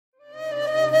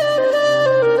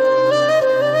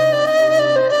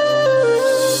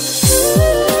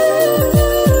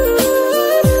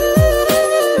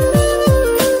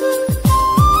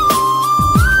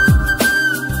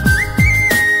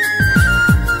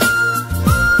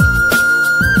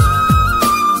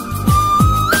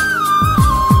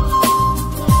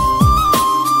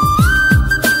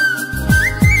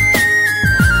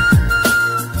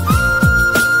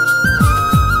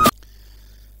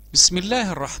بسم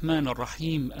الله الرحمن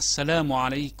الرحيم. السلام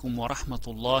عليكم ورحمة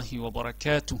الله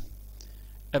وبركاته.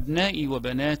 أبنائي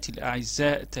وبناتي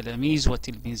الأعزاء، تلاميذ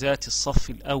وتلميذات الصف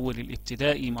الأول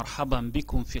الابتدائي، مرحبا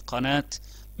بكم في قناة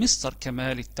مستر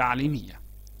كمال التعليمية.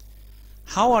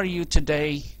 How are you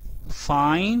today?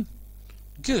 Fine?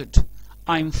 Good.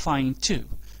 I'm fine too.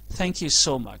 Thank you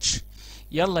so much.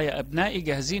 يلا يا أبنائي،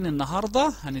 جاهزين؟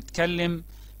 النهاردة هنتكلم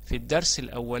في الدرس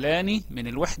الأولاني من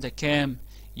الوحدة كام؟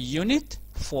 Unit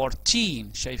 14.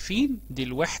 شايفين دي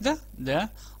الوحدة، ده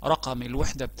رقم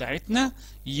الوحدة بتاعتنا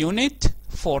Unit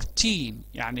 14،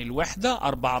 يعني الوحدة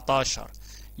 14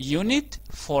 Unit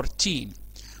 14.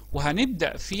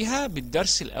 وهنبدأ فيها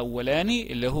بالدرس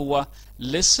الأولاني اللي هو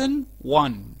Lesson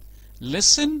 1.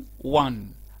 Lesson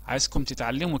 1 عايزكم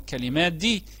تتعلموا الكلمات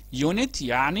دي. Unit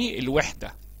يعني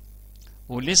الوحدة،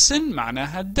 ولسن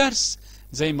معناها الدرس.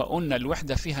 زي ما قلنا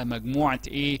الوحدة فيها مجموعة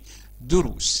ايه؟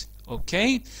 دروس.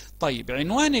 اوكي، طيب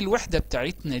عنوان الوحدة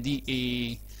بتاعتنا دي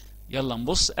ايه؟ يلا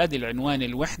نبص، ادي العنوان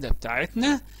الوحدة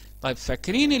بتاعتنا. طيب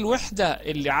فاكرين الوحدة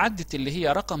اللي عدت اللي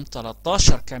هي رقم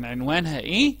 13 كان عنوانها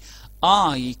ايه؟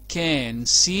 I can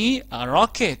see a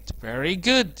rocket. Very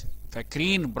good.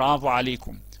 فاكرين؟ برافو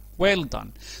عليكم. Well done.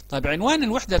 طيب عنوان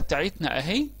الوحدة بتاعتنا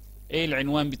اهي. ايه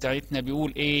العنوان بتاعتنا؟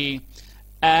 بيقول ايه؟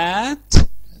 At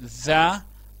the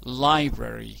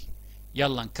library.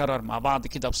 يلا نكرر مع بعض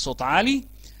كده بصوت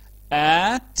عالي.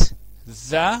 At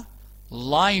the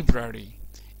library.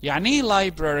 يعني ايه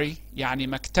library؟ يعني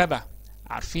مكتبة.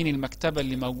 عارفين المكتبة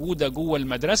اللي موجودة جوه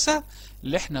المدرسة،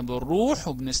 اللي احنا بنروح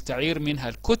وبنستعير منها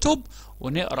الكتب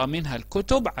ونقرأ منها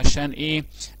الكتب عشان ايه؟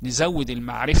 نزود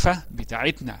المعرفة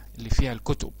بتاعتنا اللي فيها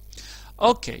الكتب.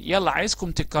 اوكي، يلا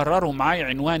عايزكم تكرروا معايا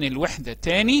عنوان الوحدة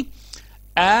تاني.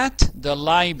 At the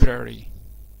library.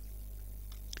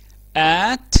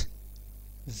 At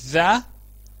the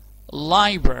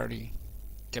library.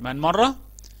 كمان مرة.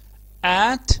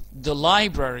 At the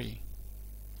library.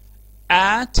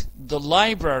 At the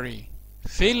library.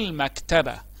 في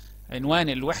المكتبة. عنوان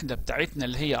الوحدة بتاعتنا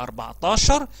اللي هي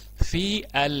 14 في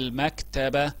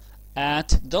المكتبة.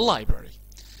 At the library.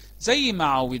 زي ما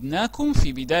عودناكم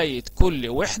في بداية كل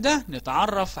وحدة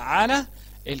نتعرف على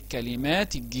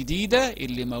الكلمات الجديدة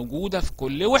اللي موجودة في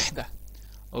كل وحدة.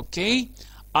 اوكي،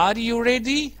 are you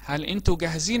ready؟ هل انتوا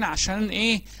جاهزين؟ عشان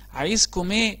ايه؟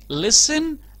 عايزكم ايه؟ listen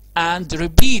and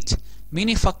repeat. مين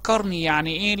يفكرني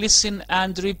يعني ايه listen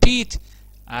and repeat؟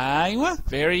 ايوه،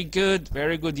 very good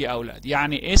very good يا اولاد.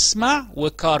 يعني اسمع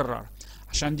وكرر،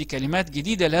 عشان دي كلمات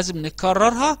جديدة لازم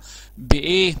نكررها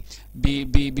بايه؟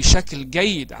 بشكل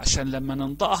جيد، عشان لما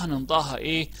ننطقها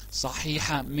ايه؟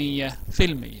 صحيحة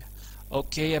 100%.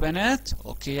 اوكي يا بنات،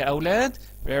 اوكي يا اولاد،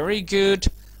 very good.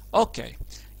 اوكي،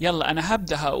 يلا انا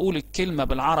هبدأ هقول الكلمة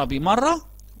بالعربي مرة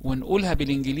ونقولها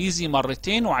بالانجليزي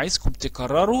مرتين، وعايزكم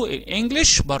تكرروا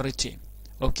الانجليش مرتين.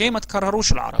 اوكي، ما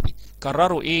تكرروش العربي،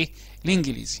 كرروا ايه؟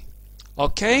 الانجليزي.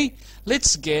 اوكي،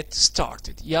 let's get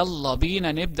started. يلا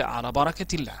بينا نبدأ على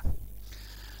بركة الله.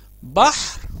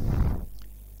 بحر،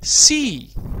 sea.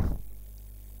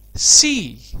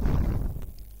 sea.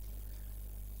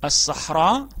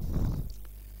 الصحراء،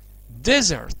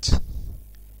 desert.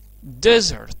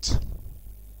 desert.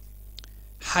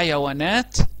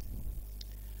 حيوانات،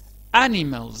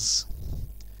 animals.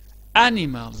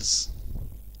 animals.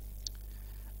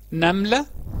 نملة،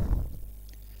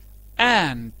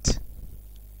 ant.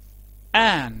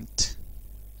 ant.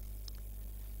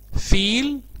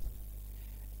 فيل،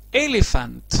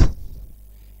 elephant.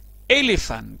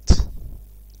 elephant.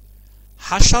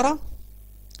 حشرة،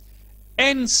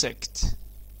 insect.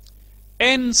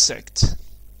 insect.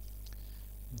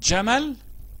 جمل،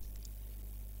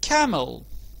 camel.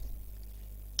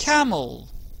 camel.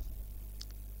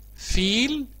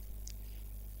 فيل،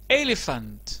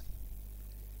 elephant.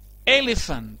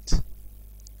 elephant.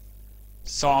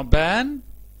 ثعبان،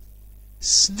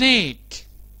 snake.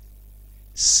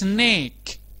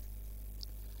 snake.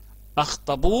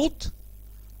 أخطبوط،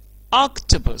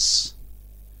 octopus.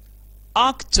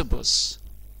 octopus.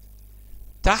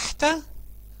 تحت،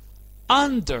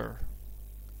 under.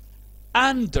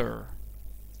 under.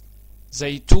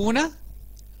 زيتونة،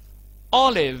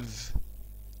 olive.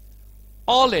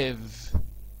 olive.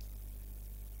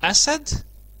 أسد،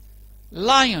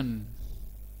 lion.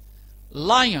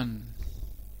 lion.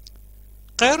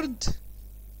 قرد،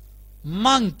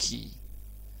 monkey.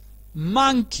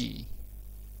 monkey.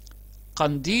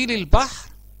 قنديل البحر،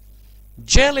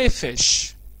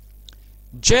 jellyfish.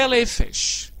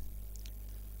 jellyfish.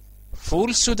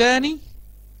 فول سوداني،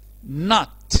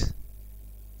 nut.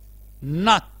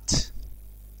 nut.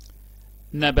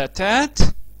 نباتات،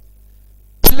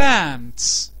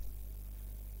 plants.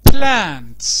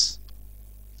 plants.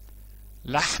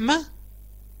 لحمة.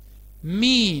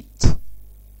 meat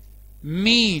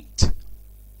meat.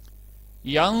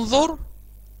 ينظر.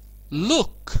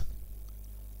 look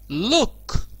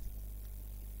look.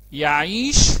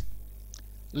 يعيش.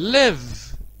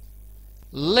 live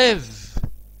live.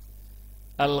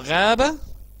 الغابة.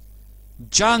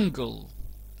 jungle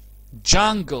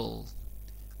jungle.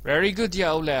 very good يا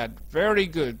أولاد.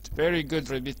 very good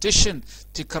repetition.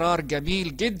 تكرار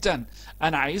جميل جدا.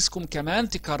 أنا عايزكم كمان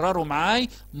تكرروا معاي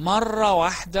مرة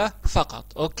واحدة فقط.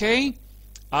 okay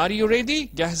are you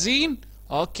ready؟ جاهزين؟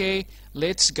 okay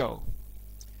let's go.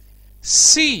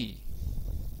 sea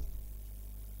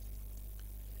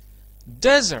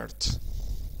desert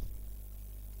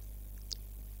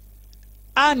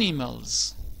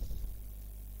animals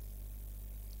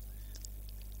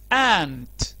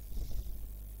ant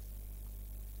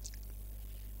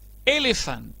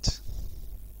elephant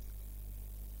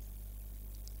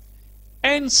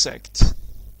insect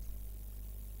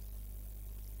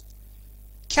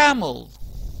camel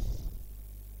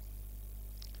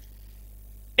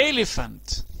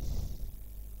elephant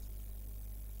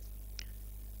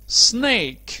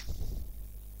snake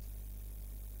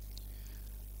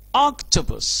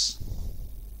octopus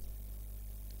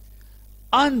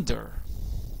under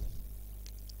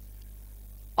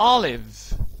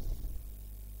olive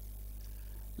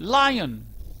lion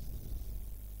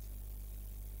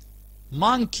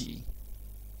monkey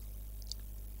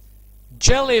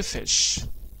jellyfish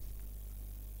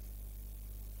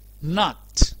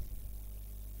nut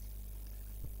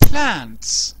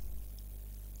plants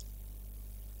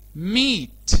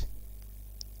meat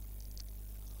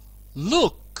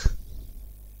look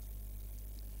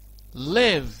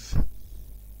live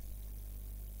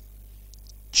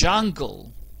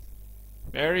jungle.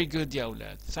 very good يا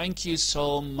أولاد. thank you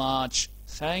so much.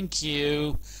 thank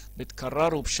you.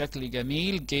 بتكرروا بشكل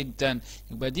جميل جدا.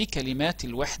 يبقى دي كلمات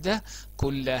الوحدة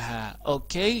كلها.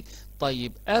 اوكي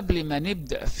طيب قبل ما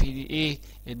نبدأ في ايه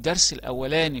الدرس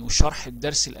الاولاني وشرح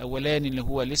الدرس الاولاني اللي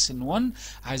هو lesson 1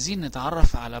 عايزين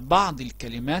نتعرف على بعض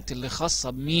الكلمات اللي خاصة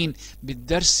بمين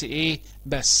بالدرس ايه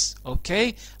بس.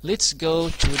 اوكي let's go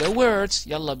to the words.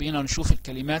 يلا بينا نشوف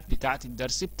الكلمات بتاعت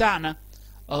الدرس بتاعنا.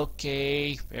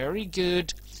 اوكي very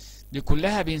good. دي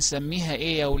كلها بنسميها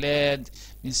ايه يا اولاد؟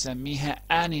 بنسميها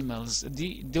animals.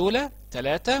 دول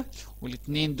 3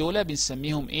 والاثنين دول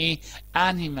بنسميهم ايه؟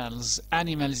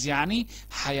 animals يعني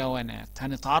حيوانات.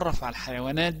 هنتعرف على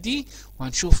الحيوانات دي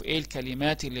وهنشوف ايه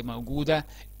الكلمات اللي موجودة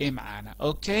ايه معانا.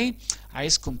 اوكي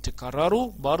عايزكم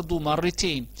تكرروا برضو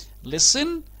مرتين. listen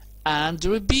and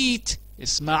repeat.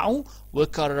 اسمعوا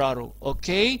وكرروا.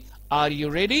 اوكي are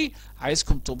you ready؟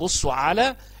 عايزكم تبصوا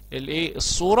على الايه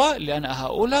الصورة اللي انا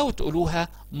هقولها وتقولوها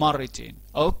مرتين.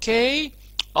 اوكي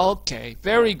اوكي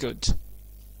very good.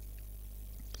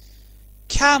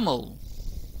 camel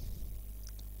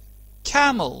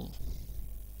camel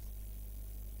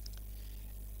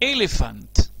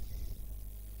elephant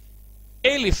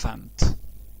elephant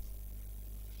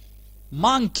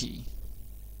monkey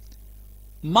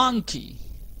monkey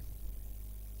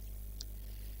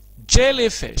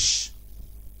jellyfish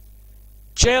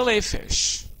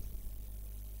jellyfish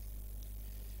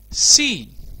sea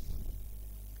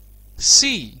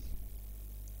sea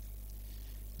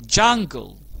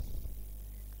jungle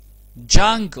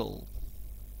jungle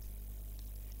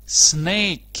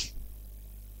snake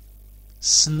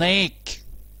snake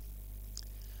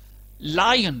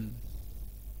lion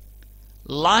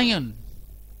lion.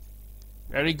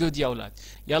 very good يا أولاد.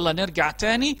 يلا نرجع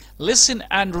تاني. listen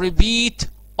and repeat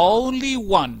only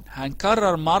one.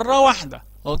 هنكرر مرة واحدة.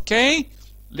 اوكي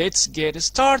let's get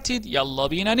started. يلا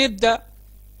بينا نبدأ.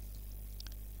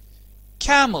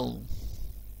 camel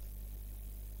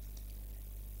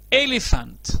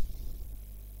elephant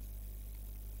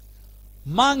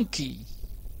monkey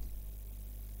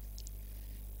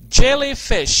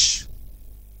jellyfish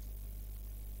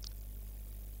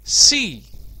sea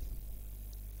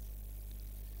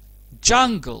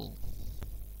jungle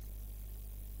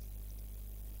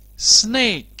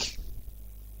snake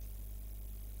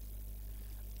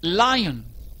lion.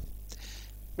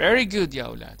 very good يا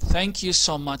أولاد. thank you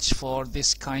so much for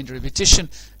this kind repetition.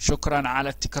 شكرا على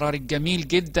التكرار الجميل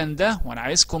جدا ده. وانا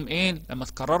عايزكم ايه لما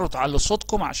تكرروا تعلوا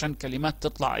صوتكم عشان كلمات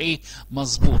تطلع ايه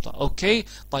مظبوطة. اوكي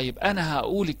طيب انا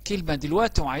هقول الكلمة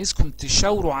دلوقتي وعايزكم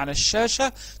تشاوروا على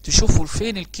الشاشة تشوفوا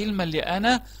فين الكلمة اللي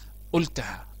انا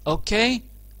قلتها. اوكي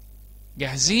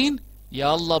جاهزين؟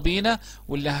 يلا بينا.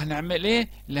 واللي هنعمل ايه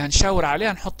اللي هنشاور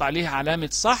عليه هنحط عليه علامة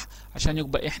صح عشان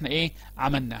يبقى احنا ايه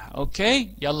عملناها.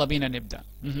 اوكي يلا بينا نبدأ.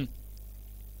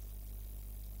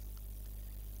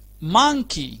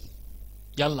 monkey.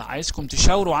 يلا عايزكم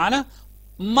تشاوروا على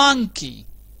monkey.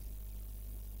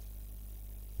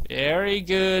 Very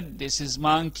good. This is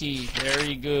monkey.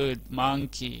 Very good.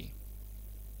 Monkey.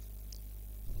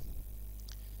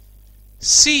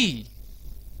 C.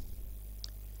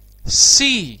 C.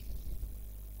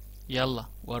 يلا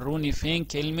وروني فين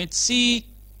كلمة C.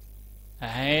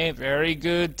 اهي. Very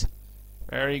good.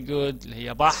 Very good. اللي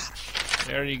هي بحر.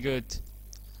 Very good.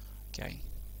 Okay.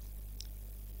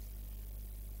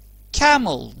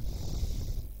 Camel.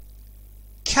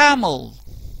 Camel.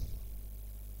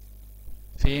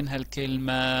 فين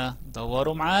هالكلمة؟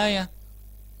 دوروا معايا.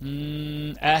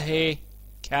 اهي.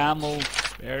 Camel.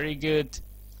 Very good.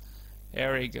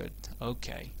 Very good.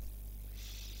 Okay.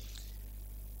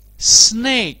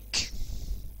 Snake.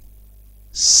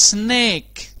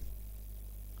 Snake.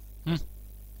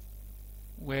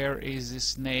 Where is the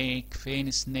snake?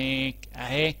 فين snake?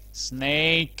 اهي.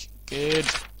 Snake. Good.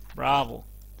 Bravo.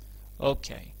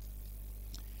 Okay.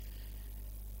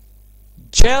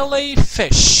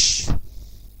 Jellyfish.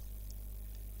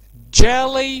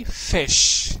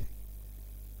 Jellyfish.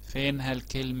 فين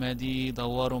هالكلمة دي؟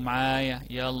 دوروا معايا.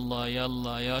 يلا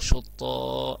يلا يا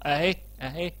شطار. اهي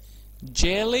اهي.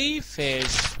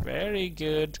 Jellyfish. Very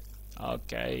good.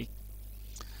 Okay.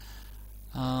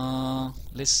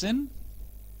 Listen.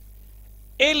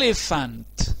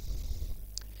 Elephant.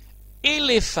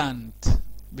 Elephant.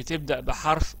 بتبدأ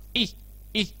بحرف إي.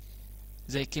 إي.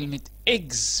 زي كلمة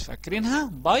eggs. فاكرينها؟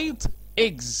 بيض.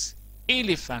 eggs.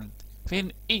 Elephant.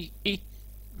 فين إي. إي.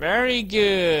 Very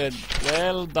good.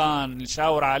 Well done.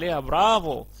 نشاور عليها.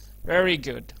 برافو. Very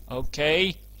good.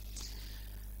 Okay.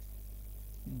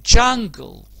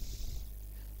 Jungle.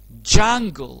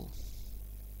 Jungle.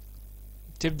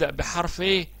 تبدأ بحرف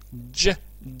ايه؟ ج.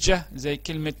 ج. زي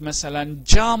كلمة مثلا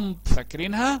jump.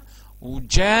 فاكرينها؟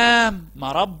 وجام.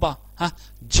 مربى. ها.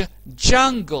 ج.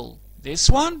 Jungle. This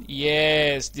one?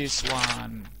 Yes, this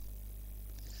one.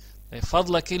 طيب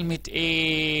فاضلة كلمة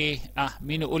ايه؟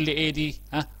 مين يقول لي ايه دي؟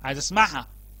 عايز اسمعها.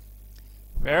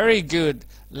 Very good.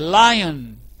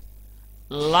 Lion.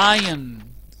 Lion.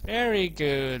 Very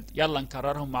good. يلا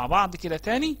نكررهم مع بعض كده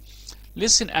تاني.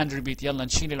 Listen and repeat. يلا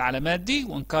نشيل العلامات دي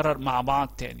ونكرر مع بعض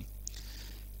تاني.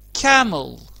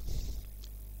 Camel.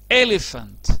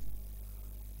 Elephant.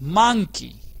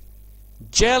 Monkey.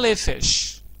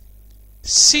 Jellyfish.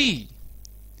 Sea.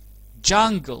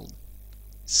 Jungle.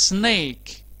 Snake.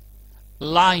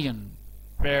 Lion.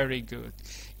 Very good.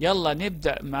 يلا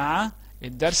نبدأ مع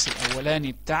الدرس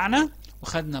الأولاني بتاعنا،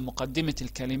 وخدنا مقدمة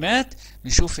الكلمات.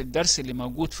 نشوف الدرس اللي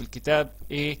موجود في الكتاب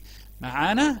ايه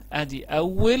معانا. ادي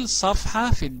اول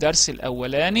صفحة في الدرس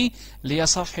الاولاني اللي هي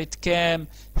صفحة كام؟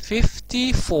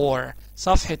 54.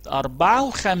 صفحة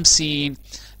 54.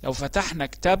 لو فتحنا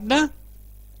كتابنا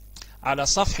على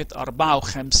صفحة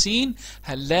 54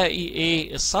 هنلاقي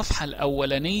ايه؟ الصفحة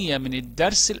الاولانية من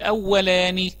الدرس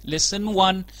الاولاني lesson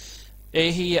 1.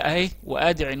 ايه هي اهي؟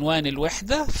 وادي عنوان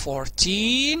الوحدة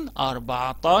 14.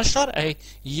 14 اهي.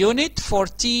 unit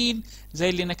 14 زي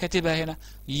اللي انا كاتبها هنا.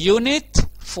 unit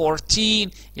 14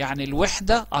 يعني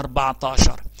الوحدة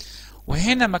 14.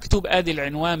 وهنا مكتوب ادي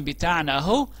العنوان بتاعنا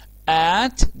اهو.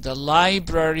 at the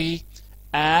library.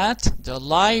 at the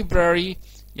library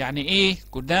يعني ايه؟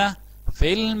 كنا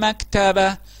في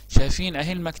المكتبة. شايفين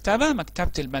اهي المكتبة،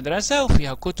 مكتبة المدرسة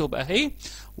وفيها كتب اهي.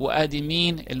 وادي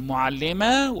مين؟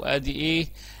 المعلمة. وادي ايه؟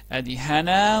 ادي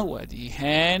هنا وادي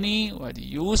هاني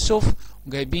وادي يوسف،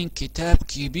 وجايبين كتاب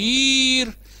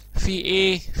كبير في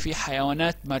ايه؟ في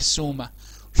حيوانات مرسومة.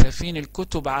 شايفين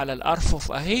الكتب على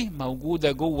الارفف اهي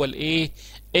موجودة جوه الايه؟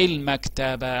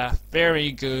 المكتبة.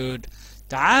 Very good.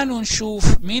 تعالوا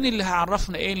نشوف مين اللي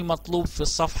هيعرفنا ايه المطلوب في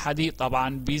الصفحة دي.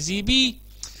 طبعا بيزي بي.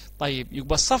 طيب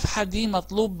يبقى الصفحة دي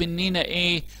مطلوب مننا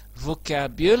ايه؟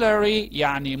 vocabulary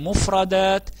يعني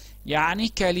مفردات، يعني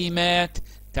كلمات.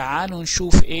 تعالوا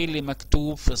نشوف ايه اللي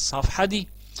مكتوب في الصفحة دي.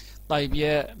 طيب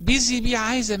يا بيزي بي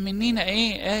عايزة مننا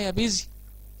ايه؟ يا بيزي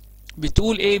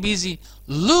بتقول ايه بيزي؟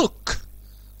 look.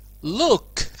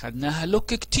 look خدناها look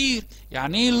كتير.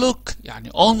 يعني ايه look؟ يعني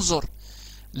انظر.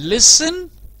 listen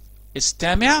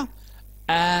استمع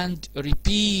and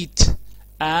repeat.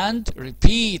 and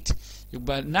repeat.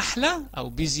 يبقى نحلة او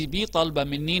بيزي بي طالبة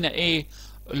مننا ايه؟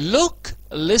 look,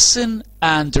 listen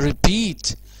and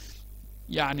repeat.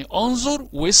 يعني انظر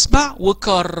واسمع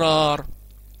وكرر.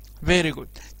 very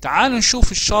good. تعالوا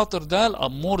نشوف الشاطر ده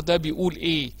الأمور ده بيقول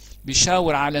ايه.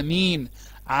 بيشاور على مين؟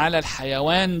 على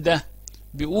الحيوان ده.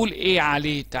 بيقول ايه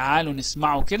عليه؟ تعالوا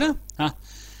نسمعه كده.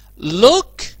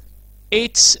 look,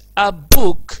 it's a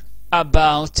book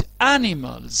about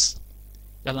animals.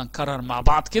 يلا نكرر مع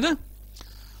بعض كده.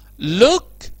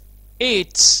 look,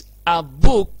 it's a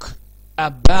book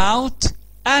about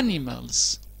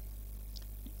animals.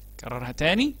 كررها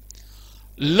تاني.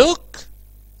 Look,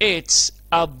 it's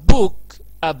a book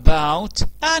about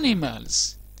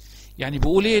animals. يعني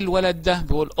بيقول ايه الولد ده؟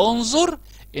 بيقول انظر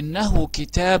انه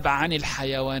كتاب عن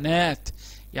الحيوانات.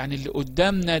 يعني اللي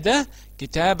قدامنا ده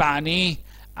كتاب عن ايه؟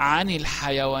 عن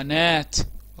الحيوانات.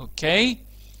 اوكي.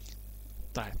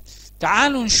 طيب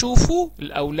تعالوا نشوفوا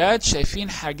الاولاد شايفين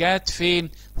حاجات فين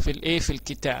في الايه في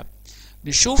الكتاب.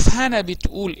 نشوف هنا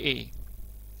بتقول ايه.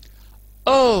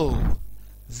 Oh,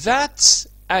 that's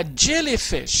a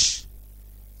jellyfish.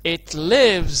 It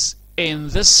lives in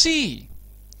the sea.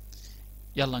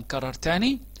 يلا نكرر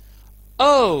تاني.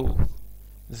 Oh,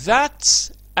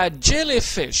 that's a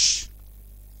jellyfish.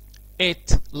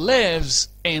 It lives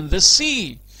in the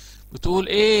sea. بتقول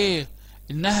ايه؟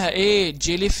 انها ايه؟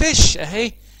 jellyfish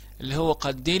اهي اللي هو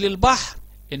قنديل البحر.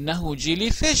 انه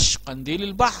jellyfish قنديل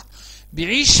البحر.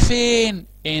 بيعيش فين؟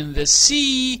 in the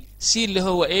sea. sea اللي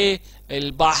هو ايه؟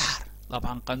 البحر.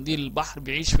 طبعا قنديل البحر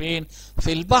بيعيش فين؟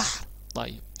 في البحر.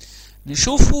 طيب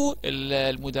نشوفوا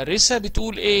المدرسة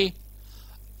بتقول ايه.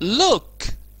 Look,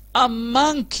 a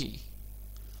monkey.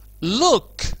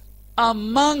 Look, a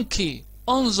monkey.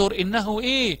 انظر انه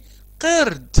ايه؟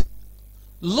 قرد.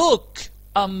 Look,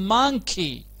 a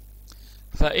monkey.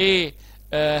 فايه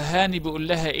هاني بيقول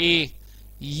لها ايه؟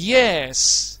 Yes,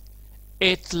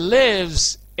 it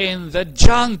lives in the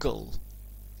jungle.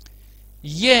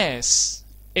 Yes,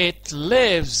 it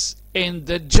lives in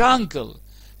the jungle.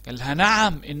 قال لها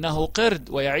نعم إنه قرد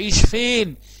ويعيش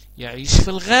فين؟ يعيش في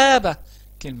الغابة.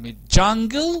 كلمة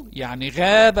jungle يعني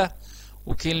غابة،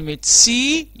 وكلمة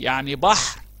sea يعني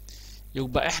بحر.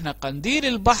 يبقى احنا قنديل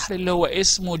البحر اللي هو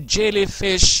اسمه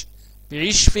jellyfish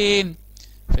بيعيش فين؟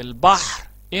 في البحر.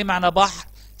 ايه معنى بحر؟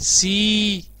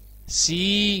 sea.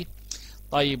 sea.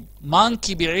 طيب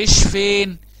monkey بيعيش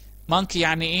فين؟ monkey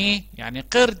يعني ايه؟ يعني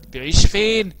قرد بيعيش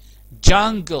فين؟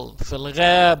 jungle في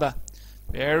الغابة.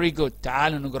 very good.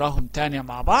 تعالوا نقراهم تاني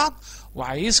مع بعض،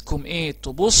 وعايزكم ايه؟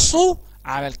 تبصوا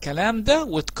على الكلام ده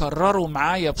وتكرروا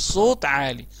معايا بصوت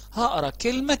عالي. هقرا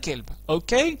كلمة كلمة.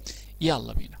 اوكي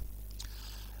يلا بينا.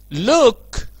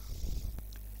 Look,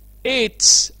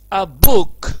 it's a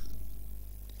book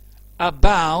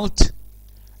about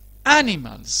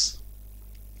animals.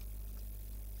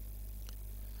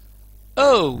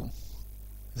 Oh,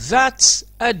 that's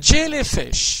a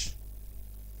jellyfish.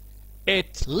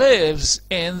 It lives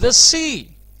in the sea.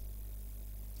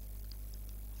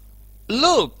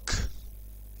 Look,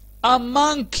 a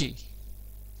monkey.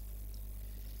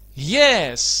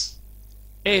 Yes,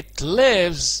 it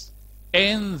lives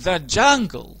in the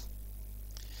jungle.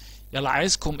 يلا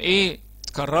عايزكم ايه؟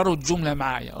 تكرروا الجملة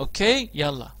معايا. اوكي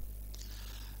يلا.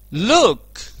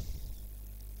 Look,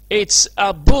 it's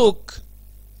a book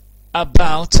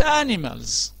about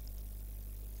animals.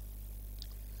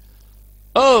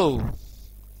 Oh,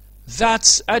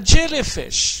 that's a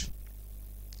jellyfish.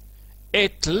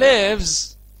 It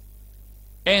lives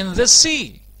in the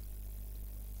sea.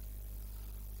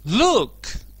 Look,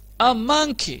 a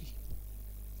monkey.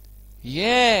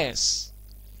 Yes,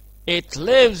 it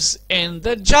lives in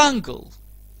the jungle.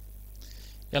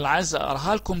 يلا عايز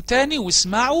اقراها لكم تاني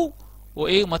واسمعوا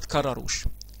وايه ما تكرروش.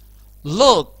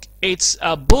 Look, it's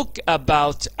a book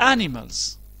about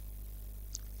animals.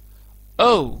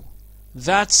 Oh,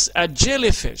 that's a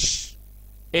jellyfish.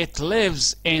 It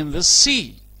lives in the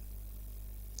sea.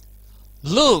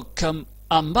 Look,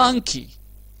 a monkey.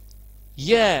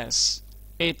 Yes,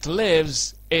 it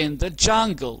lives in the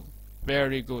jungle.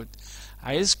 Very good.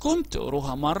 عايزكم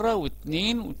تقروها مرة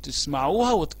واتنين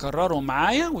وتسمعوها وتكرروا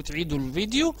معايا وتعيدوا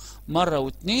الفيديو مرة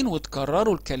واتنين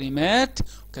وتكرروا الكلمات.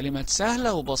 كلمات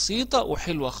سهلة وبسيطة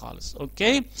وحلوة خالص.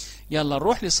 اوكي يلا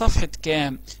نروح لصفحة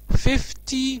كام؟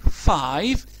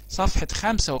 55. صفحة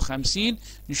 55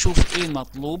 نشوف ايه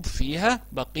مطلوب فيها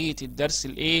بقية الدرس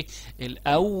الايه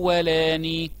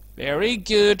الاولاني. Very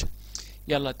good.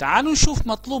 يلا تعالوا نشوف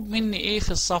مطلوب مني ايه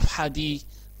في الصفحة دي.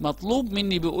 مطلوب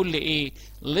مني بيقول لي ايه؟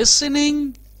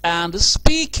 listening and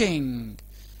speaking.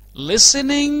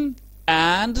 listening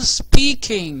and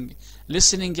speaking.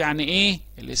 listening يعني ايه؟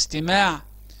 الاستماع.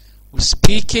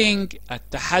 وspeaking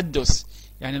التحدث.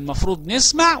 يعني المفروض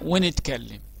نسمع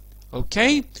ونتكلم.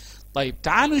 اوكي طيب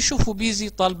تعالوا نشوفوا بيزي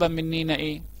طالبة مننا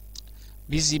ايه.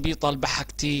 بيزي بي طالبة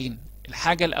حاجتين.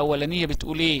 الحاجة الاولانية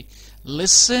بتقول ايه؟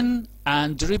 listen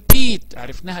and repeat.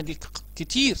 عرفناها دي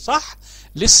كتير صح؟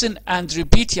 listen and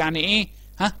repeat يعني ايه؟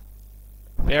 ها؟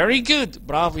 very good.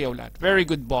 برافو يا اولاد.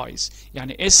 very good boys.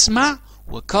 يعني اسمع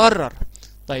وكرر.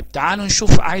 طيب تعالوا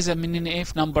نشوف عايزة مننا ايه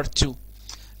في number 2.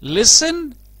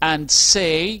 listen and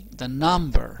say the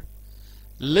number.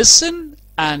 listen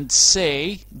and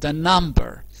say the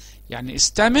number. يعني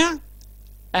استمع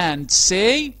and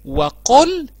say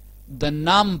وقل the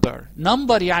number.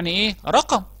 number يعني ايه؟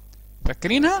 رقم.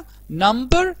 فاكرينها؟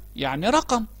 number يعني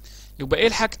رقم. يبقى ايه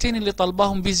الحاجتين اللي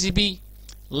طالباهم بيزي بي؟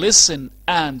 listen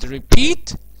and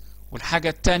repeat، والحاجة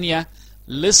التانية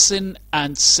listen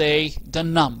and say the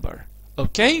number.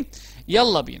 اوكي؟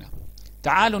 يلا بينا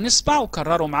تعالوا نسمع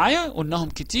وكرروا معايا، قلناهم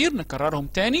كتير نكررهم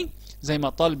تاني زي ما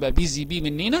طالبة بيزي بي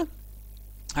مننا.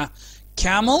 ها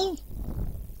camel،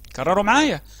 كرروا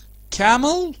معايا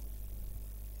camel،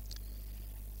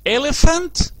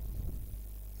 elephant،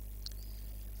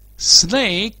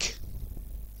 snake،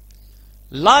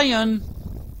 lion،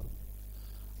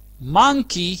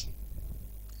 monkey،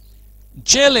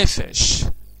 jellyfish.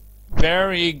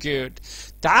 very good.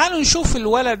 تعالوا نشوف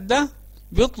الولد ده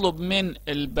بيطلب من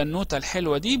البنوتة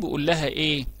الحلوة دي، بيقول لها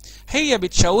ايه؟ هي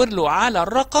بتشاور له على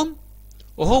الرقم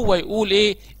وهو يقول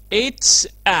ايه؟ it's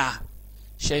a.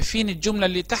 شايفين الجملة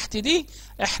اللي تحت دي؟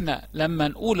 احنا لما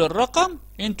نقول الرقم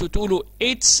انتوا تقولوا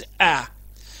it's a،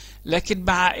 لكن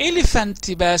مع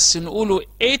elephant بس نقولوا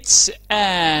it's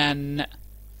an.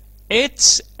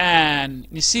 it's an،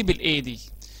 نسيب الايه دي.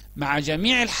 مع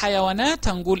جميع الحيوانات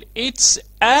هنقول it's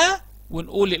a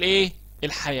ونقول الايه؟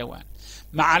 الحيوان.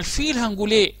 مع الفيل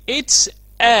هنقول ايه؟ it's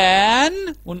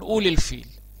an ونقول الفيل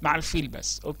مع الفيل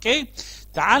بس. اوكي؟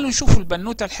 تعالوا نشوف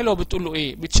البنوتة الحلوة بتقول له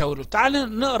ايه؟ بتشاور له. تعالوا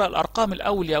نقرا الارقام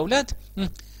الاول يا اولاد.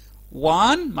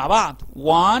 1 مع بعض.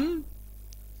 1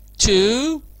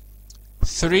 2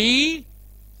 3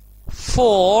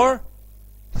 4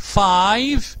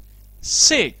 5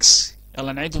 6.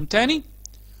 يلا نعيدهم تاني.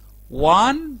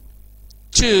 1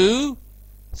 2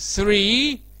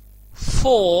 3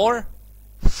 4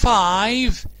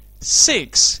 5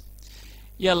 6.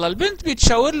 يلا البنت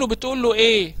بتشاور له بتقول له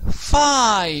ايه؟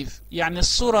 5، يعني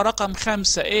الصورة رقم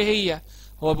 5 ايه هي؟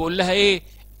 هو بيقول لها ايه؟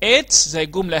 it's، زي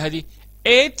الجملة هذه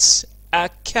it's a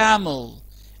camel.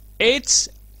 it's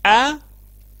a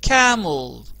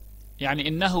camel، يعني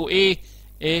انه ايه؟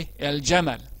 ايه؟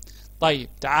 الجمل. طيب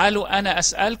تعالوا انا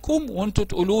اسألكم وانتوا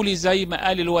تقولوا لي زي ما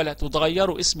قال الولد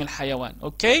وتغيروا اسم الحيوان.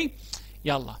 اوكي؟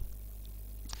 يلا.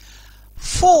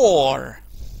 4.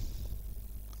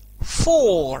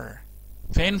 4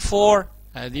 فين 4؟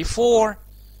 ادي 4.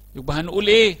 يبقى هنقول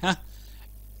ايه؟ ها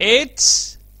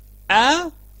it's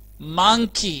a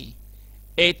monkey.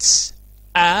 it's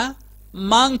a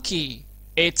monkey.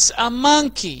 it's a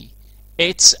monkey.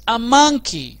 it's a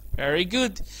monkey. very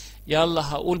good. يلا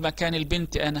هقول مكان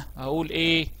البنت انا هقول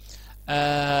ايه؟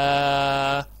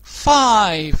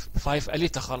 5. 5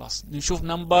 قالتها خلاص. نشوف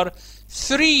نمبر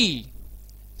 3.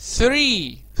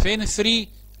 3 فين 3؟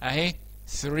 اهي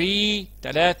 3.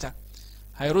 3.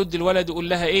 هيرد الولد يقول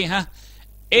لها ايه؟ ها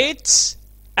it's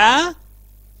a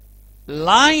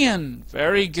lion.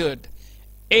 very good.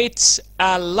 it's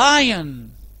a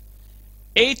lion.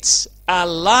 it's a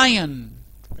lion.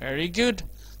 very good.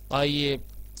 طيب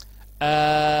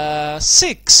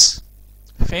 6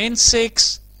 فين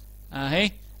 6؟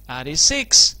 اهي ادي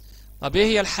 6. طب ايه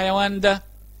هي الحيوان ده؟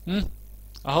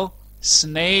 اهو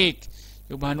snake.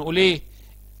 يبقى هنقول ايه؟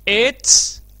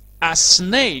 it's a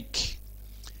snake.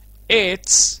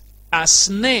 it's a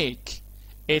snake.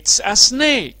 it's a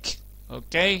snake.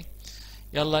 اوكي؟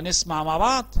 يلا نسمع مع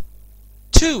بعض.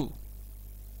 2.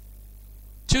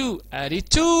 2 ادي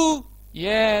 2.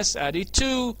 yes ادي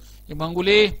 2. يبقى هنقول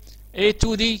ايه؟ ايه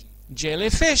 2 دي؟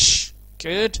 jellyfish.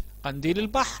 good. قنديل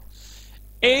البحر.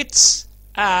 it's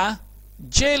a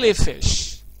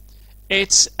jellyfish.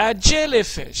 it's a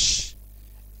jellyfish.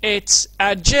 it's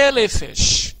a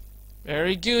jellyfish.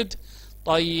 very good.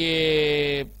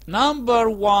 طيب number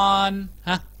 1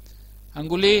 ها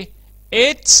هنقول ايه؟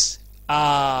 it's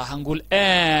هنقول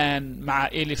an مع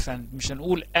elephant، مش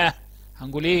هنقول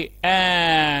هنقول ايه؟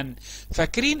 an.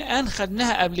 فاكرين an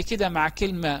خدناها قبل كده مع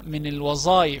كلمة من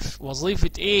الوظائف.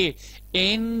 وظيفة ايه؟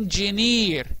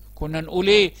 engineer. كنا نقول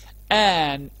ايه؟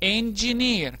 an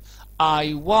engineer.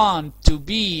 I want to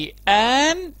be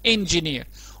an engineer.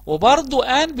 وبرضو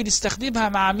an بنستخدمها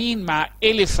مع مين؟ مع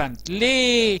elephant.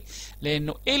 ليه؟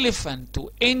 لانه elephant و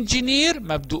engineer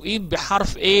مبدوئين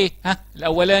بحرف ايه؟ ها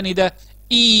الاولاني ده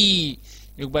E.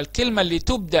 يبقى الكلمة اللي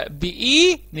تبدأ ب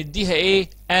E نديها ايه؟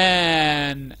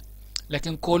 an.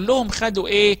 لكن كلهم خدوا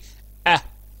ايه؟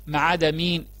 ما عدا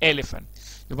مين؟ elephant.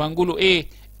 يبقى نقولوا ايه؟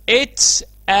 it's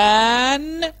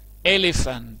an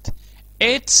elephant.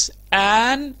 it's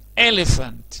an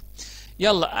elephant.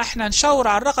 يلا احنا نشاور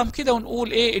على الرقم كده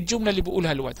ونقول ايه الجملة اللي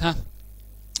بيقولها الواد. ها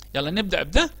يلا نبدأ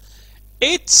بده.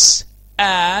 it's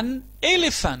an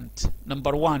elephant.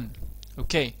 number 1.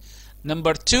 okay.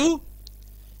 number 2.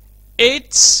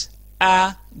 it's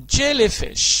a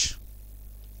jellyfish.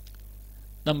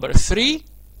 number 3.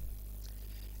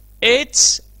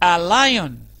 It's a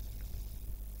lion.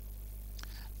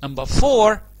 Number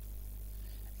 4.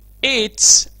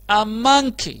 It's a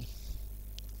monkey.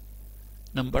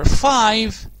 Number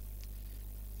 5.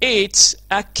 It's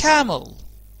a camel.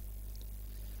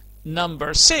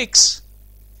 Number 6.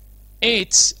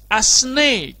 It's a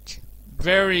snake.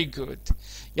 Very good.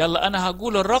 يلا أنا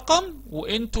هقول الرقم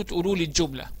وإنتوا تقولوا لي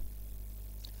الجملة.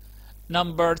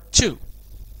 Number 2.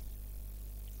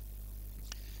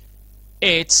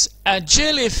 It's a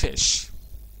jellyfish.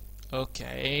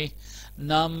 Okay.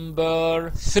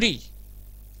 Number 3.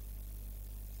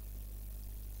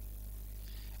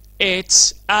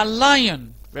 It's a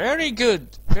lion. Very good.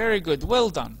 Very good. Well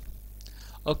done.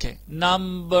 Okay.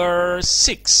 Number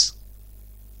 6.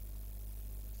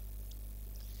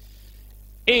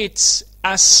 It's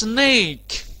a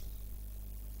snake.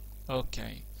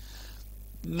 Okay.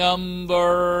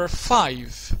 Number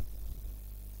 5.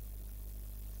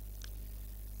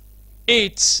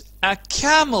 It's a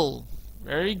camel.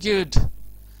 Very good.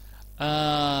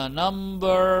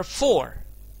 Number 4.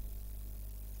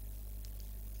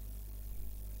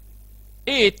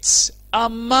 It's a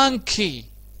monkey.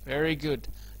 Very good.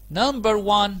 Number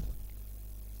 1.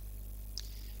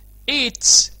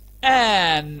 It's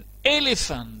an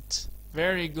elephant.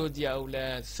 Very good يا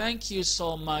أولاد. Thank you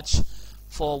so much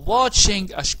for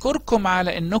watching. أشكركم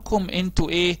على إنكم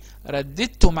انتوا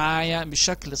رددتوا معايا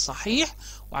بشكل صحيح،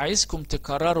 وعايزكم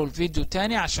تكرروا الفيديو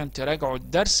تاني عشان تراجعوا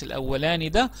الدرس الأولاني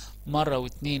ده مرة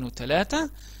واثنين وثلاثة،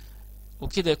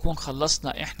 وكده يكون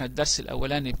خلصنا احنا الدرس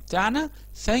الأولاني بتاعنا.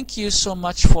 Thank you so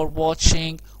much for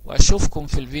watching، وأشوفكم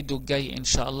في الفيديو الجاي إن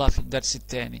شاء الله في الدرس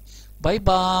التاني. باي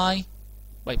باي.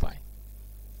 باي باي.